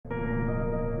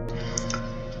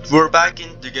We're back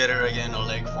in together again on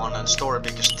Lake Fun and Story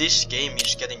because this game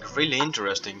is getting really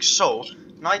interesting. So,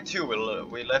 night 2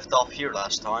 we left off here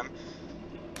last time.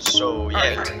 So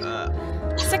yeah.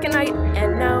 Right. Second night,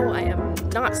 and now I am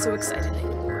not so excited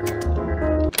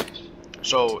anymore.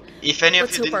 So, if any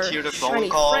of you didn't hear the phone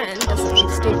call, friend doesn't on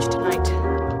stage tonight.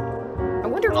 I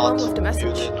wonder if Mom left a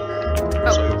message.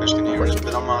 So you guys can hear it,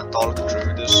 but I'm gonna talk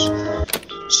through this.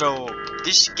 So,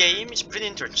 this game is pretty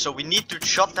interesting. So we need to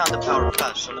shut down the power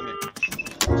fast. So let me.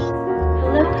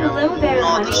 Hello there,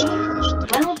 honey.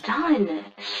 Well done.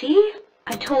 See?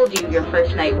 I told you your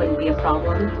first night wouldn't be a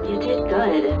problem. You did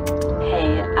good.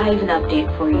 Hey, I have an update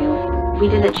for you. We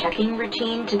did a checking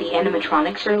routine to the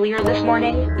animatronics earlier this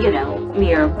morning. You know,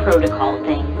 mere protocol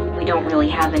thing. We don't really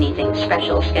have anything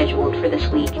special scheduled for this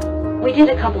week. We did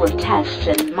a couple of tests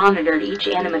and monitored each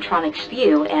animatronic's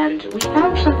view, and we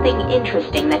found something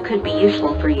interesting that could be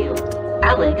useful for you.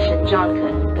 Alex and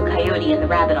Jonkun, the coyote and the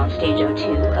rabbit on stage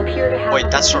 02, appear to have a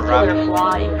particular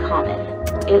flaw in common.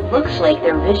 It looks like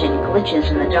their vision glitches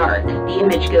in the dark. The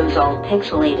image goes all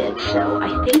pixelated, so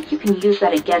I think you can use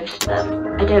that against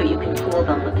them. I doubt you can fool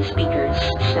them with the speakers,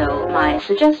 so my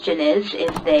suggestion is,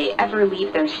 if they ever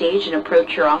leave their stage and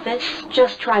approach your office,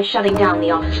 just try shutting down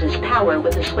the office's power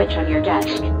with a switch on your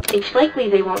desk. It's likely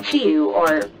they won't see you,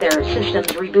 or their system's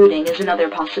rebooting is another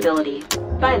possibility.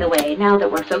 By the way, now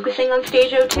that we're focusing on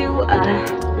stage 02,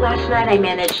 last night I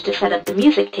managed to set up the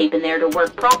music tape in there to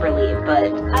work properly,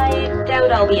 but I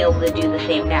doubt I'll be able to do the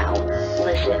same now.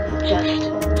 Listen, just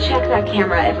check that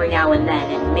camera every now and then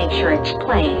and make sure it's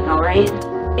playing, alright?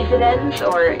 If it ends,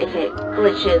 or if it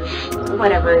glitches,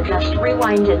 whatever, just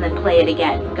rewind and then play it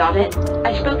again, got it?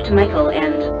 I spoke to Michael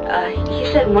and, he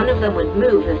said one of them would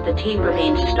move if the tape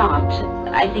remained stopped.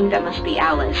 I think that must be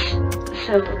Alice.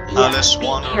 So, yeah, be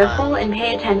careful and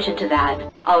pay attention to that.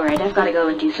 Alright, I've gotta go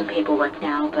and do some paperwork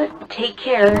now, but take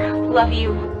care. Love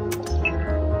you.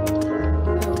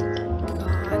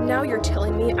 Oh god, now you're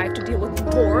telling me I have to deal with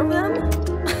more of them?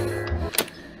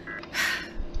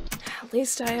 At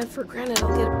least I have for granted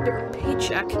I'll get a bigger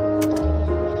paycheck.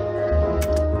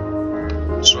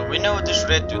 So we know this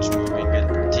red dude's moving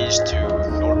at these two,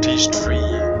 or these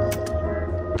three.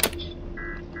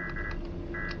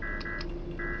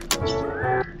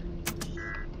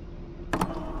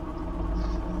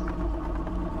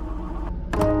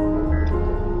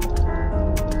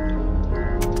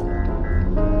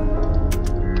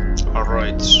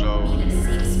 Alright, so...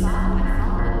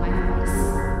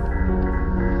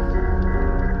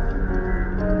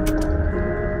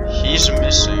 he's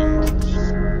missing.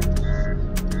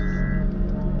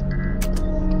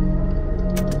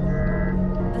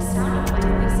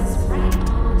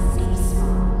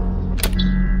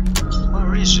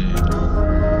 Where is he?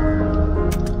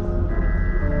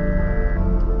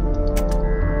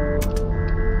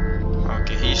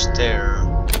 Okay, he's there.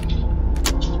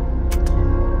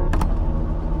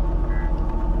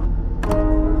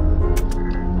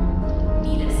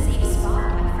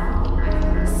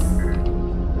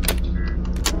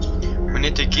 We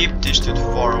need to keep this dude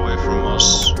far away from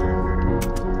us.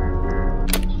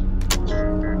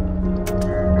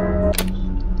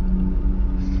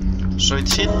 So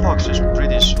its hitbox is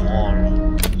pretty small.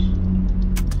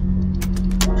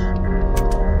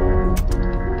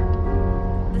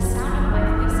 The sound of my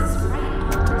voice is right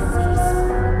on the seesaw.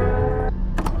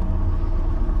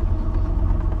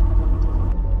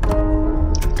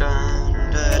 Dun,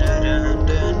 dun,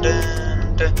 dun, dun,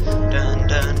 dun,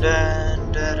 dun,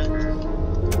 dun,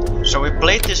 dun. So we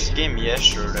played this game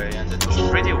yesterday and it was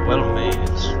pretty well made.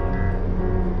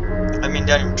 I mean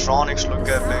the animatronics look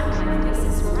epic.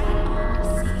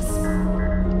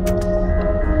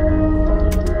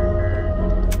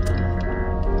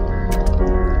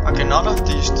 Okay, none of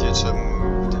these dudes have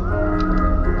moved.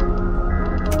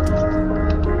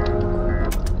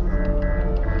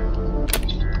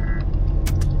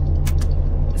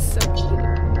 So cute.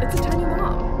 It's a tiny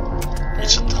mom.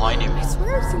 It's a tiny I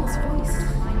swear I've seen this voice.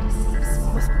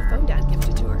 Must be a phone Dad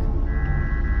gifted to her.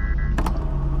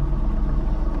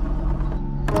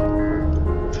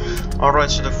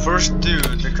 Alright, so the first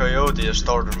dude, the coyote, has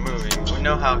started moving. We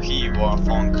know how he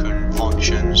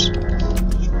functions.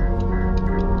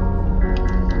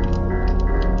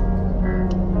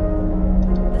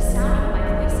 The sound of my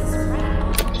voice is right on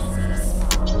the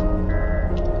seesaw.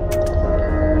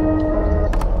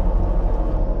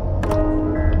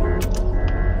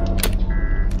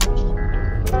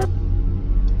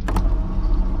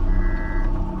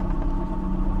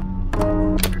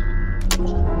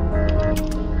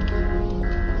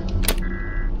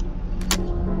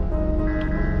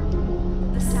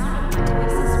 The sound of my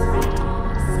voice is right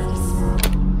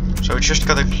So we just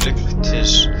gotta click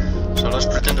this. So let's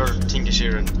pretend our thing is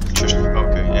here and just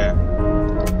okay, yeah.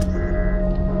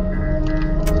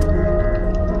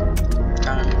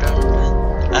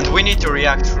 And we need to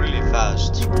react really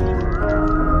fast.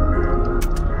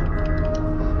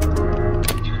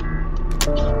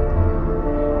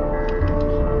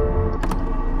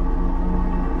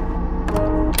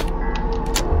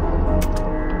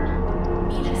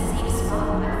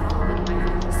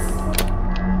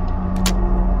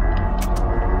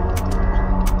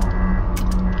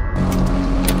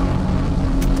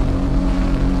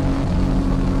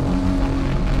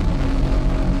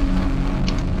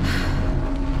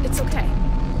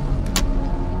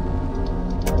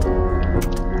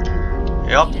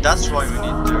 Yup, that's why we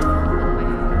need to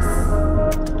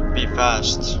be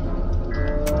fast.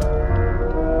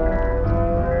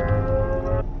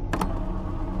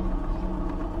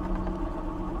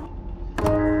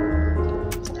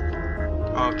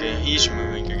 Okay, he's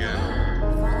moving again.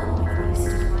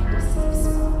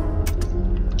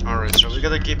 Alright, so we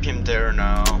gotta keep him there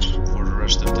now for the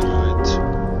rest of the night.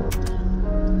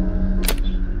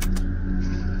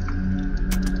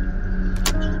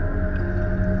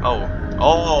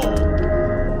 Oh!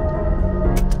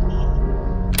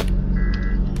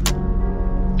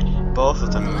 Both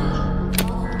of them move.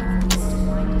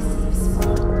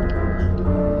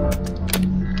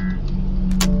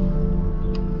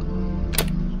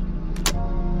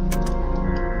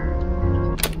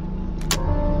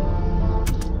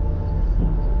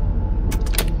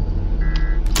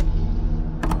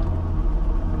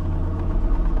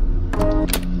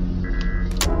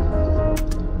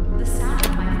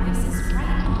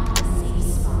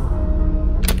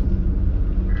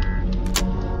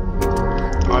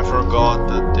 I forgot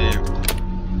that the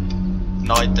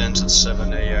night ends at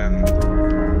 7 AM.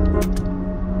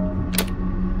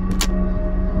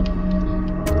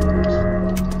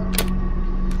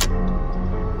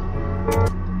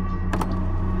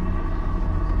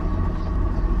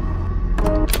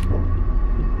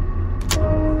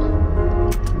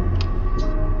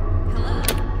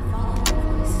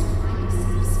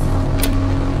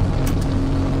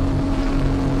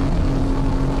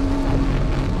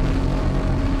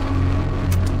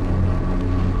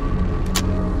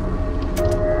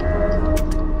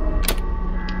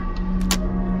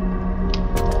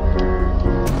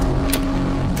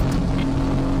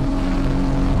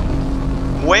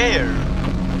 Where?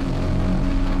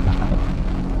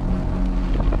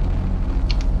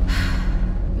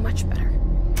 Much better.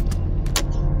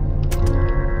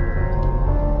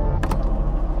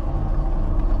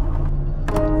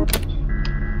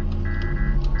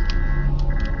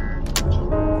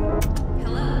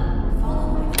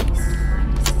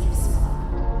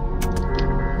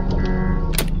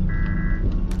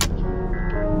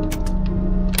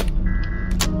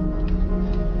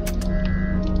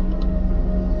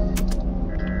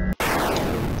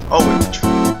 Oh,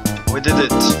 we did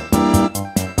it.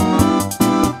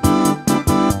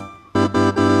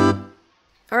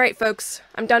 Alright, folks,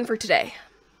 I'm done for today.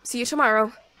 See you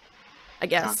tomorrow, I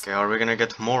guess. Okay, are we gonna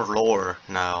get more lore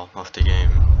now of the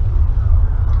game?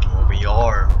 Oh, we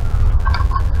are.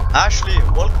 Ashley,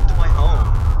 welcome to my home.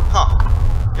 Huh,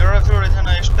 you're earlier than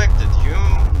I expected. You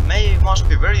must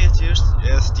be very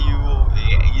enthusiastic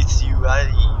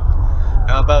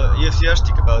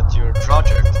about your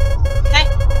project. Hey,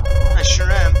 I sure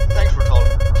am. Thanks for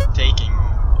taking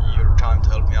your time to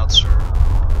help me out, sir.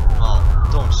 Well,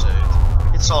 don't say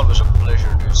it. It's always a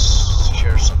pleasure to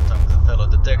share some time with a fellow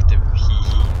detective.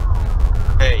 Hee.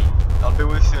 Hey, I'll be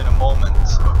with you in a moment,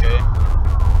 okay?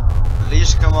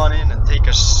 Please come on in and take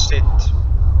a sit.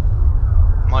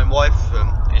 My wife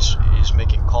is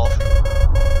making coffee.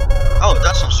 Oh,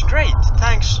 that sounds great.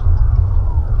 Thanks.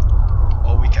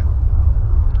 Oh, we can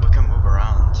move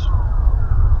around.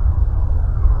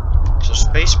 So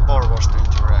spacebar was to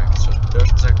interact. So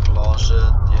there's the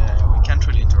closet. Yeah, we can't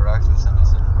really interact with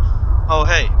anything. Oh,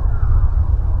 hey.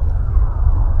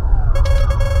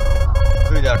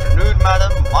 Good afternoon,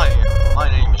 madam. My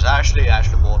name is Ashley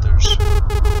Waters.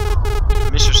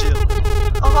 Mr. Seal.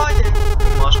 Oh, hi there.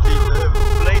 You must be the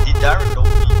lady Darren told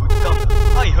me would come.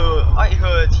 I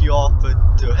heard he offered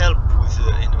to help with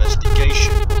the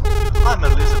investigation. I'm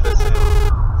Elizabeth Hill.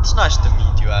 It's nice to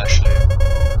meet you, Ashley.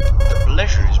 The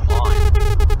pleasure is mine.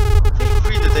 Feel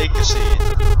free to take a seat.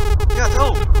 Yeah,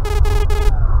 no.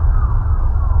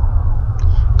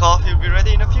 Coffee will be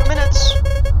ready in a few minutes.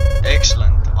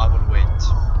 Excellent, I will wait.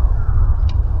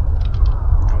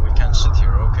 And we can sit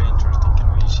here, okay, interesting. Can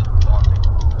we sit on it?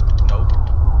 Nope.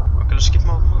 Okay, let's keep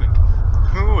moving.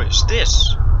 Who is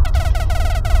this?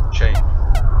 Shane.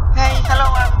 Hey, hello,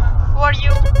 who are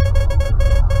you?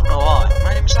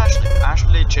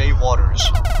 Jay Waters.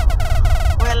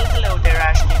 Well, hello there,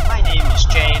 Ashley. My name is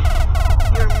Jane.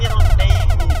 Your middle name...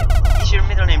 Is your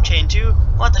middle name Jane too?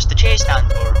 What does the J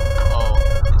stand for? Oh,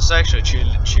 it's actually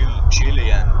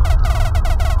Chilean.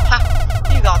 Ha!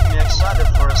 You got me excited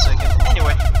for a second.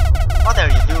 Anyway, what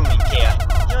are you doing here?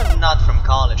 You're not from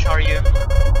college, are you?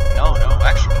 No,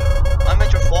 actually. I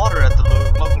met your father at the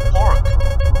local park.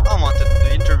 I wanted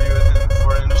to interview with him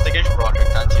for an investigation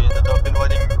project, and he ended up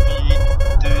inviting me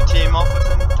to team up with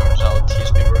him. Turns out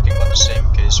he's been working on the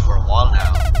same case for a while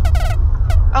now.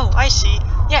 Oh, I see.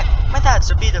 Yeah, my dad's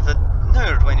a bit of a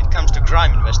nerd when it comes to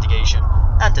crime investigation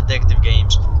and detective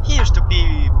games. He used to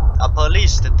be a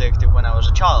police detective when I was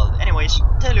a child. Anyways,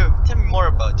 tell me more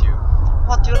about you.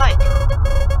 What do you like?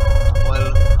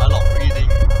 Well, I love reading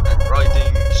and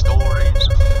writing stories.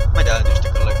 My dad used to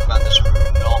collect fantasy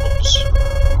novels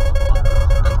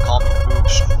and comic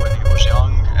books when he was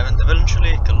young, and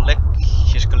eventually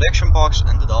his collection box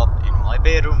ended up in my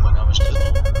bedroom when I was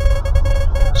little.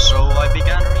 So I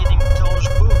began reading those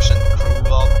books and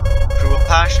grew a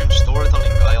passion for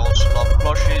storytelling. I also love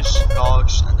plushies,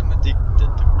 dogs, and I'm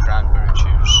addicted to cranberry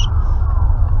juice.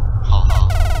 Haha.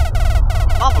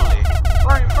 Lovely.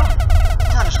 Where are you from? The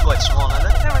town is quite small and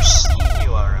I've never seen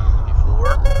you around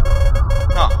before.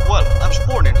 Well, I was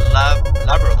born in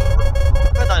Labrador,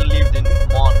 but I lived in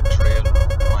Montreal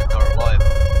my entire life.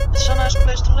 It's a nice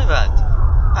place to live at.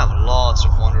 I have lots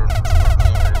of wonderful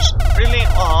memories. Really?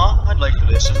 I'd like to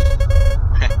listen.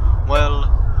 Well...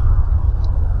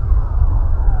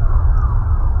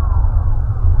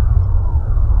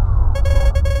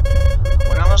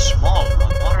 When I was small,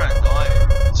 my mother and I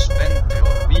would spend the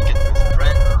whole weekend with a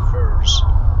friend of hers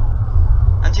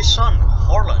and his son,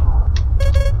 Harlan.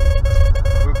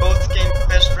 We both became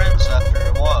best friends after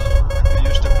a while, and we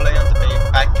used to play on the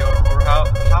backyard for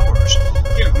hours.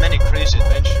 He had many crazy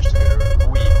adventures together.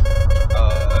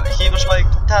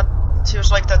 He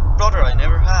was like that brother I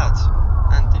never had,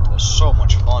 and it was so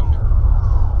much fun.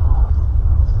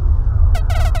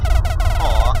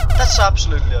 Aw, that's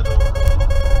absolutely adorable.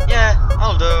 Yeah,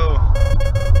 although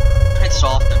it's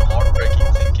often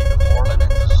heartbreaking thinking of Harlan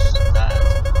and his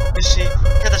dad. You see,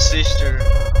 he had a sister,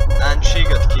 and she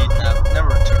got kidnapped, never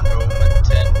returned home, and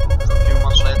then, a few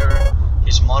months later,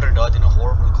 his mother died in a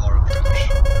horrible car crash.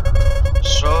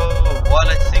 So, while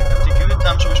I think of the good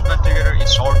times we spent together,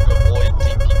 it's hard to avoid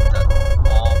thinking that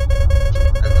Mom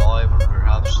and I were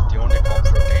perhaps the only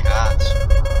comfort they had.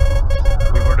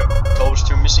 We were those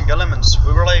two missing elements.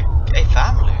 We were like a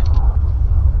family.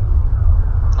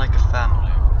 Like a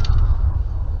family.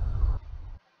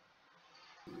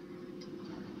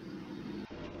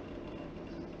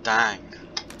 Dang.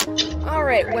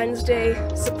 Alright, Wednesday,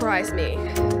 surprise me.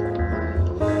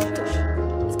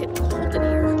 It's getting cold in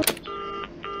here.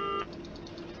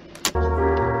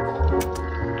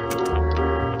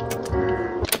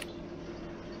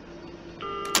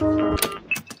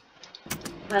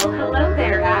 Well, hello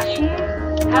there, Ashley.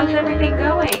 How's everything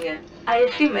going? I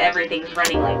assume everything's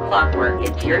running like clockwork.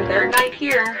 It's your third night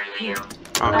here. Phew.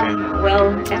 Okay.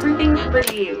 Well, everything's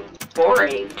pretty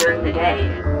boring during the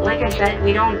day. Like I said,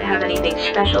 we don't have anything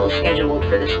special scheduled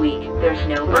for this week. There's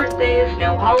no birthdays,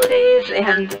 no holidays,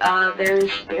 and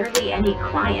there's barely any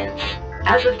clients.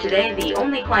 As of today, the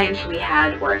only clients we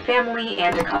had were a family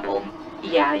and a couple.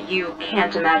 Yeah, you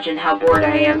can't imagine how bored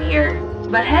I am here.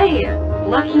 But hey,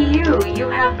 lucky you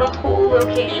have the whole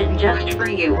location just for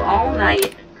you all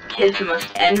night. Kids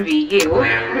must envy you.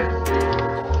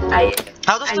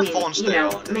 How does the phone stay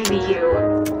on?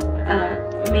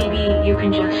 Maybe you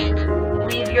can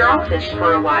just leave your office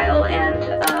for a while and,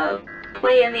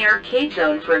 play in the arcade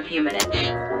zone for a few minutes.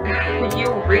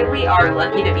 You really are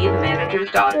lucky to be the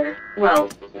manager's daughter. Well,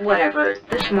 whatever.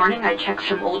 This morning I checked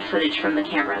some old footage from the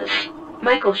cameras.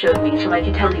 Michael showed me so I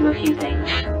could tell you a few things.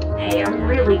 Hey, I'm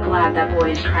really glad that boy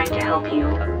is trying to help you.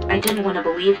 I didn't want to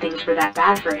believe things were that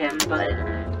bad for him, but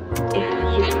if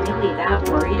he's really that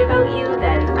worried about you,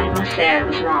 then I must say I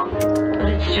was wrong. But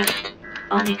it's just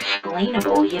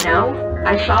unexplainable, you know?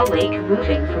 I saw Lake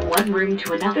moving from one room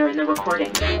to another in the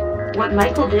recordings. What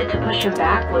Michael did to push him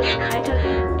back was kind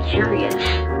of curious.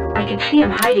 I could see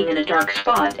him hiding in a dark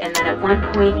spot, and then at one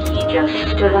point he just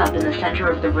stood up in the center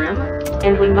of the room,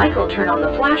 and when Michael turned on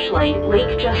the flashlight,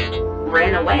 Lake just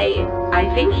ran away.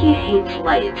 I think he hates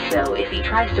light, so if he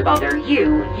tries to bother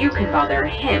you, you can bother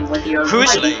him with your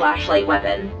mighty flashlight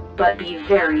weapon. But be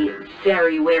very,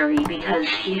 very wary, because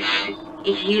he's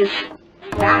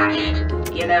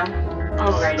fast, you know?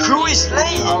 Alright, Who is Lake?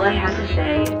 that's all I have to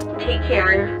say. Take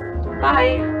care.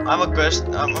 Bye. I'm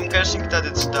guessing that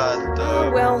it's that.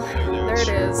 Well, there it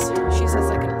is. She says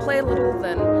I can play a little,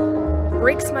 then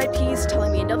break makes my peace,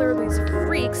 telling me another of these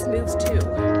freaks moves too.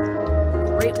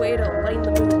 Great way to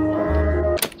lighten the mood while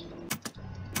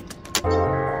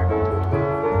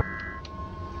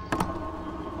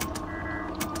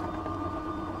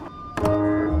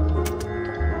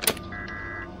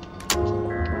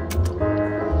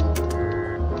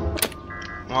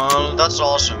Well, that's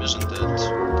awesome, isn't it?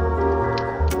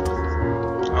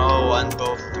 Oh, and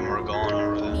both of them are gone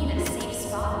already. Need a safe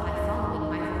spot by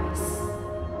following my voice.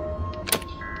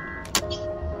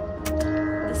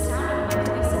 The sound of my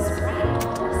voice is right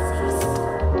on the safe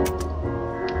spot.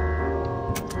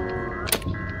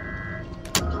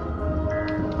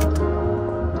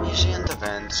 Easy in the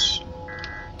vents.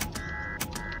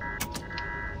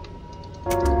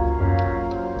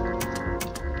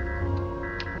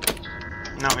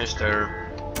 Now he's there.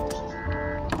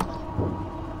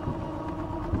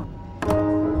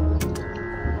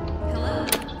 Hello,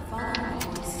 follow my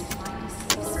voice to find a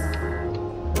safe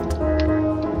spot. Hello,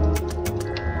 follow my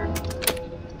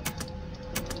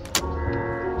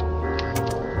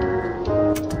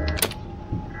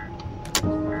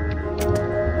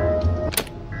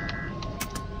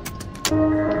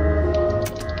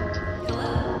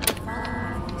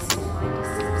voice to find a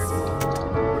safe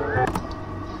spot.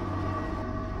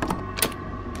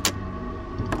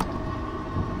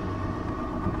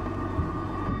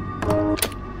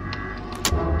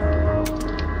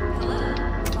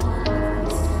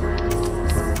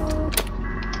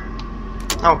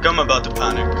 How come I'm about to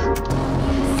panic?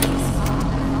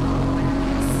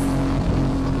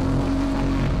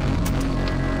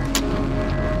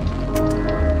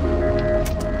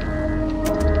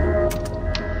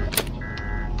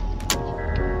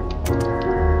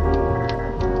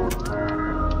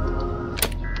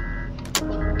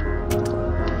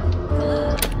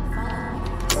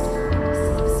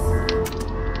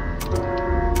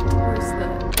 where's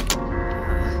the...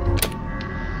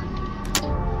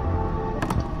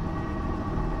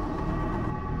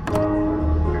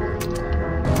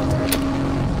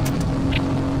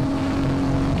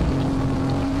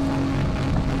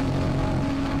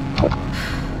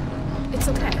 It's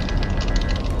okay.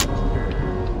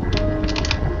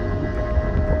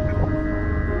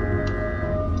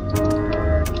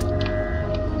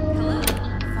 Hello,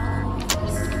 follow my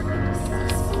voice to find a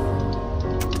safe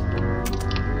spot.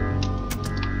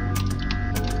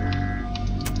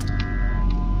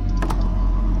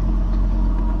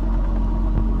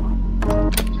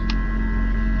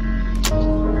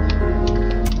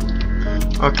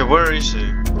 Okay, where is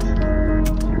he?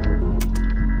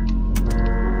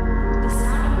 The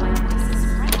sound of my voice is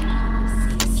right on the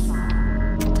safe spot.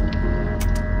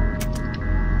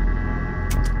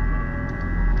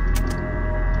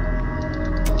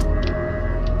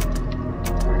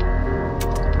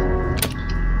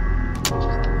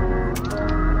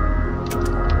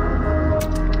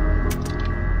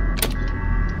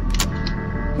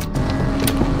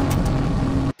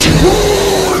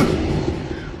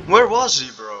 Where was he,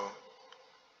 bro?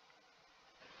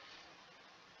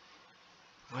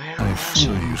 Where I was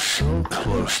feel he? you so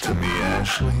close to me,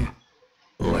 Ashley.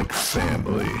 Like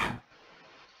family.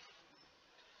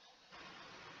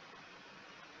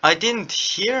 I didn't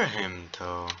hear him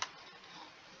though.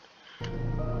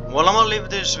 Well, I'm gonna leave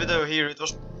this video here. It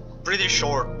was pretty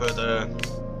short, but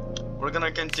we're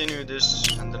gonna continue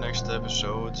this in the next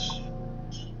episode.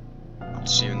 I'll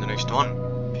see you in the next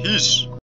one. Peace!